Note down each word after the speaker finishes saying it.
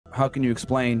how can you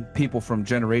explain people from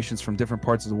generations from different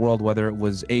parts of the world, whether it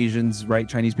was Asians, right,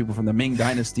 Chinese people from the Ming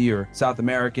Dynasty, or South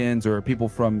Americans, or people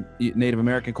from Native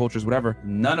American cultures, whatever,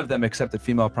 none of them accepted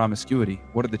female promiscuity?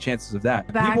 What are the chances of that?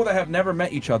 People that have never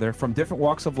met each other from different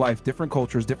walks of life, different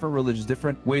cultures, different religions,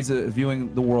 different ways of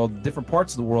viewing the world, different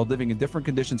parts of the world, living in different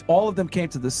conditions, all of them came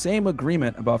to the same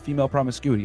agreement about female promiscuity.